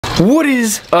What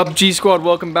is up, G Squad?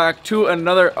 Welcome back to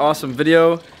another awesome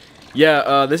video.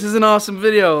 Yeah, this is an awesome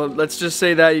video. Let's just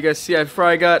say that. You guys see I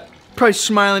probably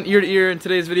smiling ear to ear in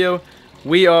today's video.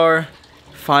 We are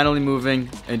finally moving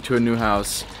into a new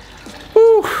house.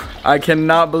 Woo! I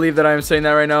cannot believe that I am saying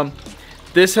that right now.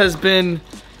 This has been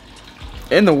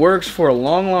in the works for a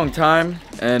long time,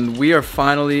 and we are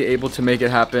finally able to make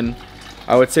it happen.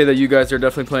 I would say that you guys are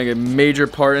definitely playing a major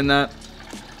part in that,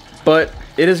 but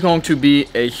it is going to be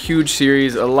a huge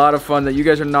series, a lot of fun that you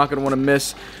guys are not going to want to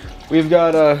miss. We've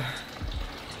got a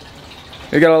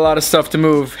lot of stuff to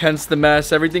move, hence the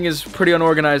mess. Everything is pretty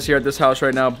unorganized here at this house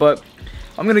right now, but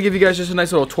I'm going to give you guys just a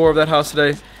nice little tour of that house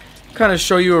today. Kind of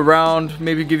show you around,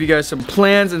 maybe give you guys some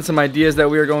plans and some ideas that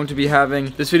we are going to be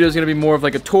having. This video is going to be more of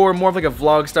like a tour, more of like a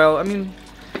vlog style. I mean,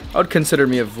 I would consider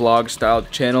me a vlog style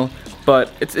channel,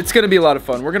 but it's going to be a lot of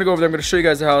fun. We're going to go over there, I'm going to show you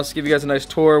guys the house, give you guys a nice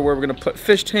tour where we're going to put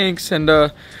fish tanks and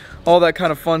all that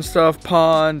kind of fun stuff,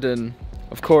 pond, and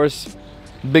of course,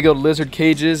 big old lizard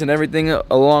cages and everything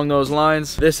along those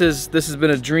lines. This has been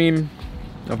a dream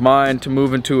of mine to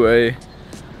move into I'm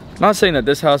not saying that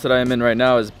this house that I am in right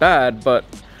now is bad, but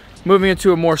moving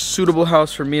into a more suitable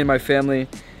house for me and my family,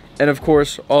 and of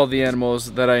course all the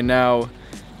animals that I now,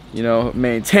 you know,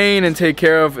 maintain and take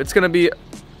care of.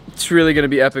 It's really gonna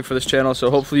be epic for this channel,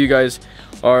 so hopefully you guys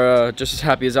are just as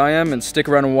happy as I am and stick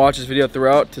around and watch this video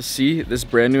throughout to see this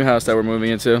brand new house that we're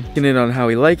moving into. Getting in on how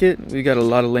we like it. We got a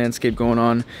lot of landscape going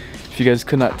on. If you guys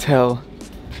could not tell,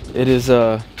 it is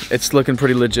it's looking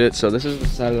pretty legit. So this is the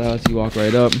side of the house. You walk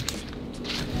right up.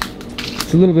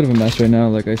 It's a little bit of a mess right now,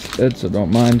 like I said, so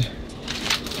don't mind.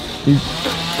 You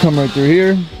come right through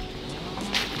here.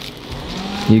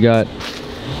 You got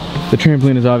the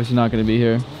trampoline is obviously not going to be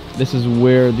here. This is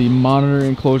where the monitor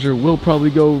enclosure will probably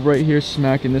go, right here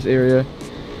smack in this area.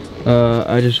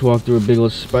 I just walked through a big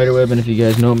old spider web, and if you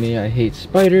guys know me, I hate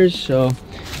spiders, so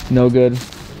no good.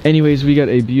 Anyways, we got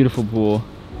a beautiful pool.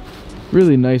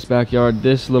 Really nice backyard.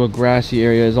 This little grassy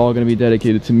area is all going to be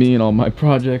dedicated to me and all my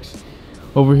projects.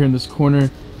 Over here in this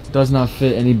corner does not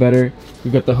fit any better.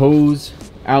 We've got the hose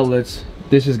outlets.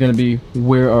 This is going to be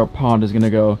where our pond is going to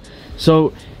go.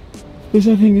 So I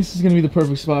think this is going to be the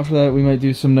perfect spot for that. We might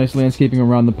do some nice landscaping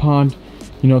around the pond,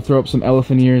 you know, throw up some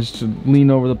elephant ears to lean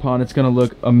over the pond. It's going to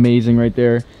look amazing right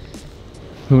there.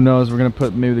 Who knows, we're going to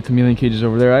put maybe the chameleon cages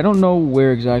over there. I don't know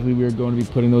where exactly we are going to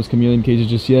be putting those chameleon cages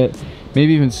just yet.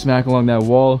 Maybe even smack along that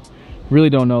wall. Really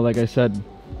don't know, like I said.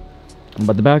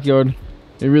 But the backyard,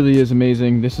 it really is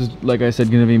amazing. This is, like I said,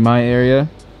 going to be my area.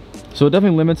 So it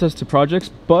definitely limits us to projects,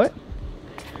 but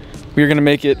we're going to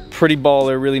make it pretty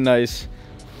baller, really nice.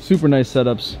 Super nice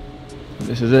setups.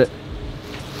 This is it.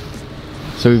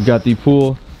 So we've got the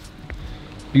pool,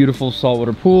 beautiful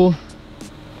saltwater pool,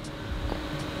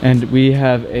 and we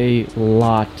have a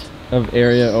lot of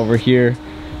area over here.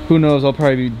 Who knows, I'll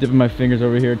probably be dipping my fingers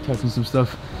over here, touching some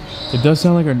stuff. It does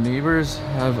sound like our neighbors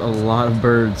have a lot of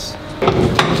birds.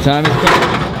 The time is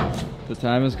coming. The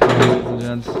time is coming, ladies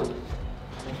and gents.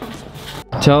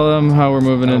 Tell them how we're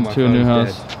moving into a new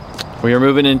house. We are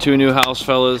moving into a new house,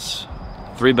 fellas.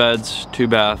 3 beds, 2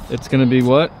 bath. It's gonna be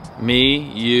what? Me,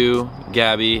 you,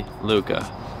 Gabby,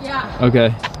 Luca. Yeah. Okay.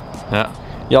 Yeah.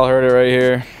 Y'all heard it right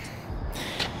here.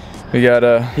 We got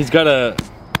He's got a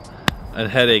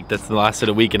headache that's lasted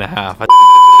a week and a half.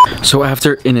 So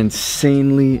after an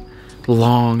insanely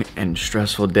long and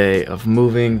stressful day of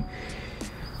moving,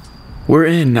 we're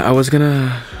in. I was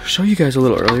gonna show you guys a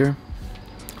little earlier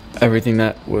everything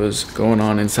that was going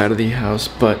on inside of the house,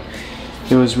 but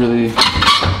it was really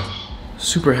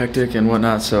super hectic and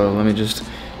whatnot, so let me just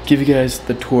give you guys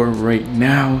the tour right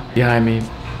now. Behind me,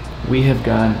 we have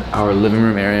got our living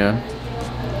room area.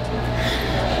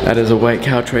 That is a white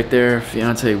couch right there.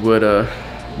 Fiance would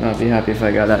not be happy if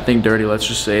I got that thing dirty, let's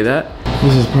just say that.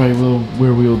 This is probably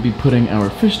where we will be putting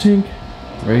our fish tank,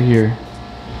 right here.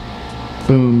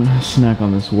 Boom, snack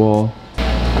on this wall.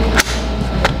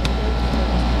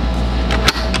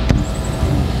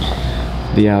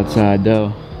 The outside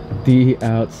though. The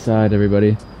outside,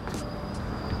 everybody.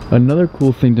 Another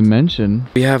cool thing to mention,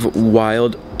 we have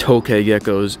wild tokay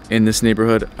geckos in this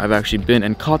neighborhood. I've actually been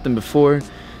and caught them before,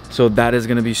 so that is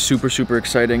going to be super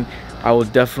exciting. I will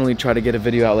definitely try to get a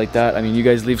video out like that. I mean, you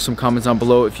guys leave some comments down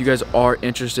below if you guys are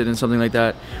interested in something like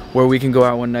that, where we can go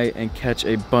out one night and catch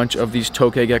a bunch of these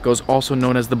tokay geckos, also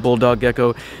known as the bulldog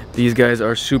gecko. These guys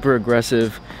are super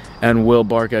aggressive and will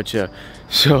bark at you.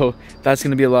 So that's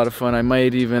gonna be a lot of fun. I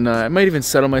might even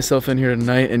settle myself in here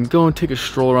tonight and go and take a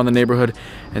stroll around the neighborhood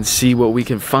and see what we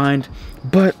can find.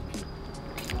 But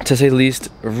to say the least,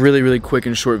 a really quick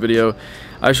and short video.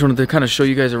 I just wanted to kind of show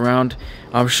you guys around.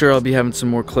 I'm sure I'll be having some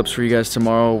more clips for you guys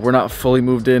tomorrow. We're not fully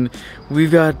moved in.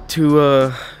 We've got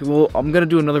to, well, I'm gonna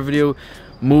do another video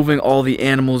moving all the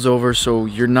animals over, so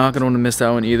you're not gonna want to miss that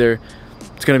one either.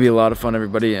 It's gonna be a lot of fun,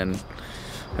 everybody, and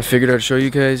I figured I'd show you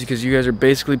guys because you guys are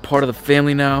basically part of the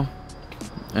family now.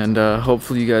 And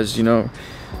hopefully you guys, you know,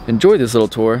 enjoy this little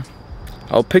tour.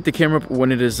 I'll pick the camera up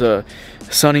when it is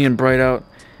sunny and bright out.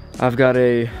 I've got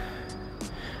a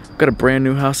brand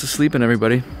new house to sleep in,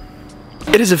 everybody.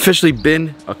 It has officially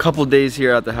been a couple days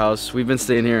here at the house. We've been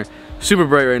staying here. Super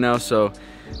bright right now, so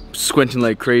squinting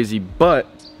like crazy, but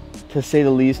to say the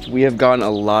least, we have gotten a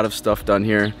lot of stuff done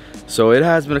here. So it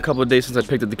has been a couple of days since I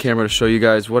picked up the camera to show you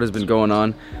guys what has been going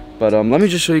on. But let me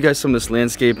just show you guys some of this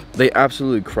landscape. They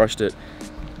absolutely crushed it.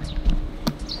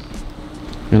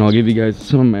 And I'll give you guys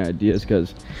some of my ideas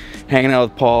because hanging out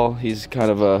with Paul, he's kind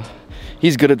of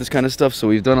he's good at this kind of stuff. So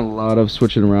we've done a lot of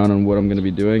switching around on what I'm gonna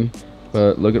be doing.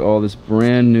 But look at all this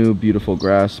brand new beautiful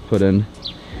grass put in.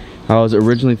 I was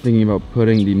originally thinking about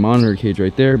putting the monitor cage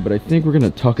right there, but I think we're gonna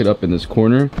tuck it up in this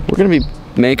corner. We're gonna be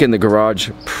making the garage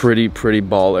pretty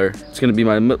baller. It's gonna be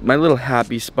my little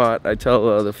happy spot. I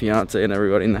tell the fiance and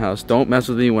everybody in the house, don't mess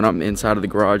with me when I'm inside of the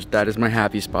garage. That is my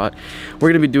happy spot. We're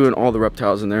gonna be doing all the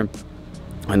reptiles in there.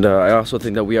 And I also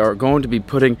think that we are going to be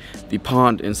putting the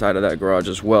pond inside of that garage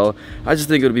as well. I just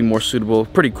think it would be more suitable.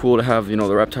 Pretty cool to have, you know,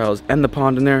 the reptiles and the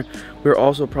pond in there. We're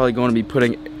also probably going to be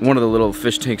putting one of the little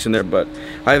fish tanks in there, but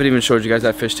I haven't even showed you guys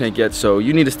that fish tank yet, so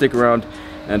you need to stick around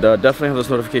and definitely have those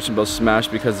notification bells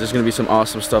smashed because there's going to be some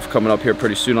awesome stuff coming up here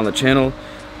pretty soon on the channel.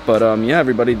 But yeah,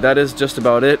 everybody, that is just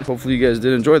about it. Hopefully you guys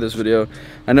did enjoy this video.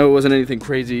 I know it wasn't anything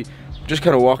crazy. Just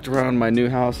kind of walked around my new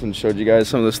house and showed you guys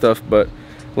some of the stuff, but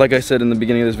like I said in the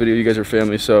beginning of this video, you guys are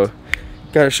family, so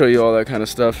gotta show you all that kind of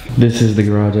stuff. This is the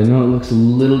garage. I know it looks a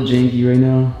little janky right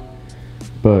now,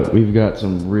 but we've got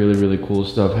some really cool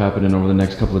stuff happening over the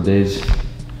next couple of days.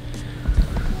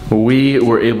 We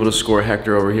were able to score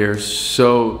Hector over here.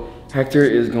 So Hector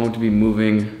is going to be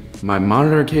moving my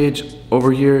monitor cage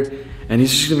over here, and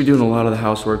he's just gonna be doing a lot of the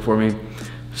housework for me.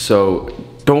 So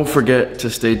don't forget to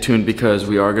stay tuned because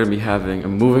we are gonna be having a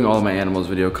moving all of my animals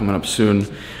video coming up soon.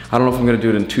 I don't know if I'm gonna do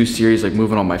it in 2 series, like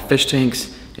moving all my fish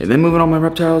tanks and then moving all my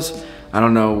reptiles. I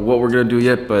don't know what we're gonna do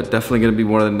yet, but definitely gonna be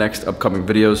one of the next upcoming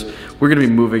videos. We're gonna be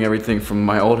moving everything from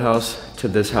my old house to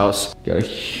this house. Got a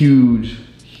huge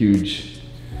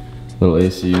little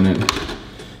AC unit.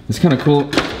 It's kind of cool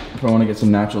if I wanna get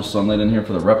some natural sunlight in here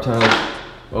for the reptiles.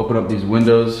 Open up these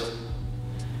windows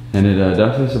and it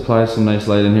definitely supplies some nice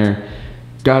light in here.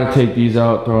 Gotta take these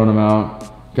out, throwing them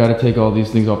out. Gotta take all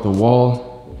these things off the wall.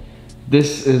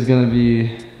 This is gonna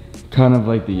be kind of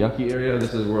like the yucky area.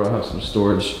 This is where I'll have some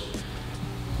storage.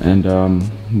 And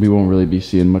we won't really be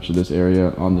seeing much of this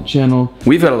area on the channel.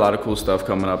 We've got a lot of cool stuff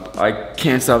coming up. I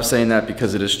can't stop saying that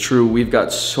because it is true. We've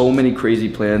got so many crazy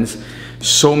plans,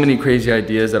 so many crazy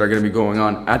ideas that are gonna be going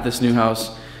on at this new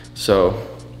house. So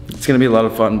it's gonna be a lot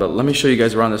of fun, but let me show you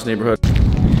guys around this neighborhood.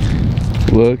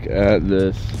 Look at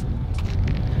this.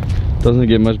 Doesn't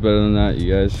get much better than that,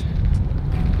 you guys.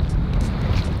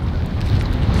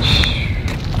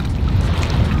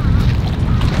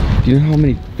 Do you know how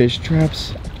many fish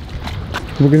traps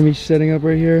we're gonna be setting up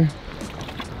right here?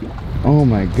 Oh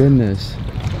my goodness.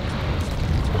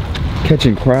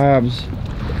 Catching crabs.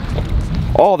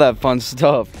 All that fun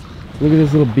stuff. Look at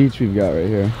this little beach we've got right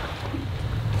here.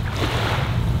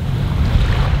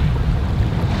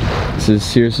 This is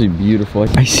seriously beautiful.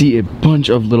 I see a bunch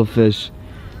of little fish.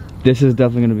 This is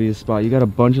definitely gonna be a spot. You got a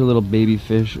bunch of little baby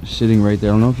fish sitting right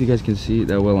there. I don't know if you guys can see it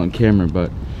that well on camera,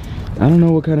 but I don't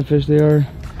know what kind of fish they are.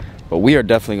 But we are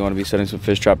definitely going to be setting some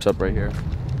fish traps up right here.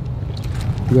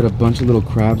 We got a bunch of little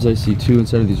crabs I see too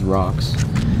inside of these rocks.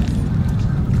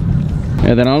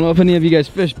 And then I don't know if any of you guys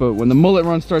fish, but when the mullet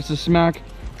run starts to smack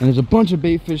and there's a bunch of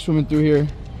bait fish swimming through here,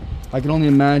 I can only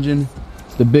imagine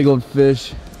the big old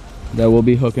fish that we'll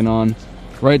be hooking on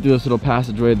right through this little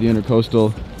passageway of the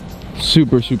intercoastal.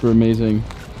 Super amazing.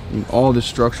 And all this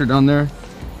structure down there,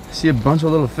 I see a bunch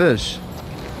of little fish.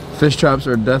 Fish traps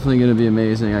are definitely going to be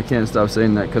amazing. I can't stop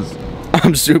saying that because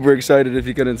I'm super excited if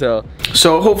you couldn't tell.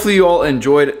 So hopefully you all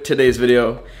enjoyed today's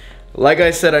video. Like I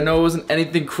said, I know it wasn't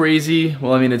anything crazy.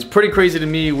 Well, I mean, it's pretty crazy to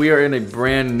me. We are in a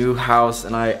brand new house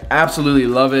and I absolutely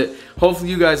love it.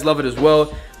 Hopefully you guys love it as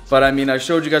well. But I mean, I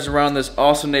showed you guys around this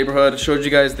awesome neighborhood. I showed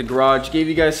you guys the garage, gave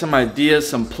you guys some ideas,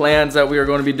 some plans that we are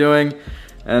going to be doing.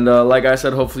 And like I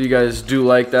said, hopefully you guys do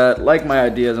like that, like my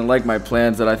ideas and like my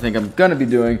plans that I think I'm gonna be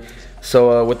doing.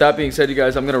 So with that being said, you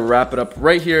guys, I'm gonna wrap it up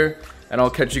right here and I'll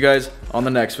catch you guys on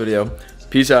the next video.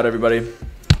 Peace out, everybody.